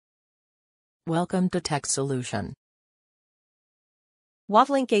Welcome to Tech Solution.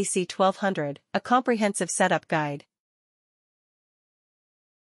 Wavlink AC1200, a comprehensive setup guide.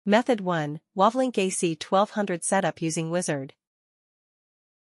 Method 1, Wavlink AC1200 setup using Wizard.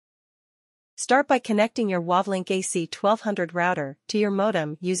 Start by connecting your Wavlink AC1200 router to your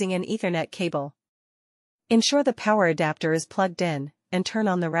modem using an Ethernet cable. Ensure the power adapter is plugged in, and turn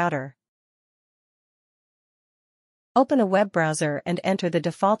on the router. Open a web browser and enter the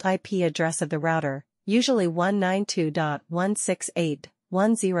default IP address of the router, usually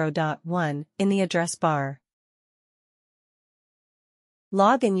 192.168.10.1, in the address bar.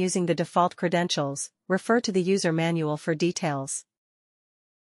 Log in using the default credentials. Refer to the user manual for details.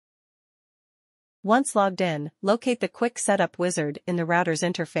 Once logged in, locate the Quick Setup wizard in the router's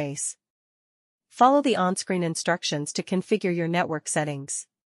interface. Follow the on-screen instructions to configure your network settings.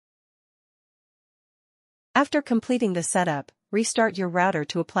 After completing the setup, restart your router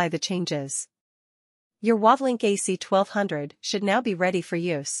to apply the changes. Your Wavlink AC1200 should now be ready for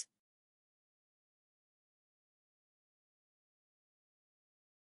use.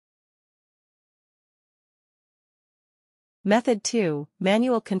 Method 2,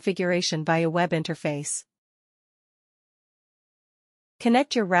 Manual configuration via web interface.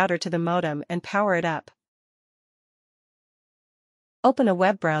 Connect your router to the modem and power it up. Open a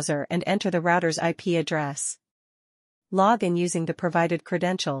web browser and enter the router's IP address. Log in using the provided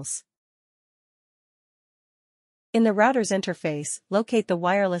credentials. In the router's interface, locate the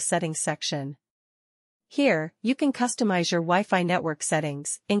wireless settings section. Here, you can customize your Wi-Fi network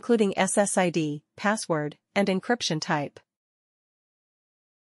settings, including SSID, password, and encryption type.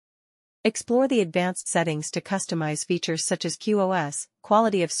 Explore the advanced settings to customize features such as QoS,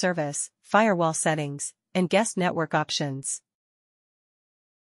 quality of service, firewall settings, and guest network options.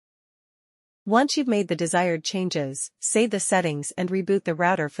 Once you've made the desired changes, save the settings and reboot the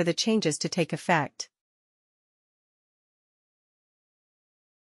router for the changes to take effect.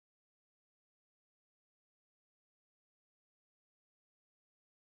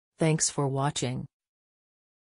 Thanks for watching.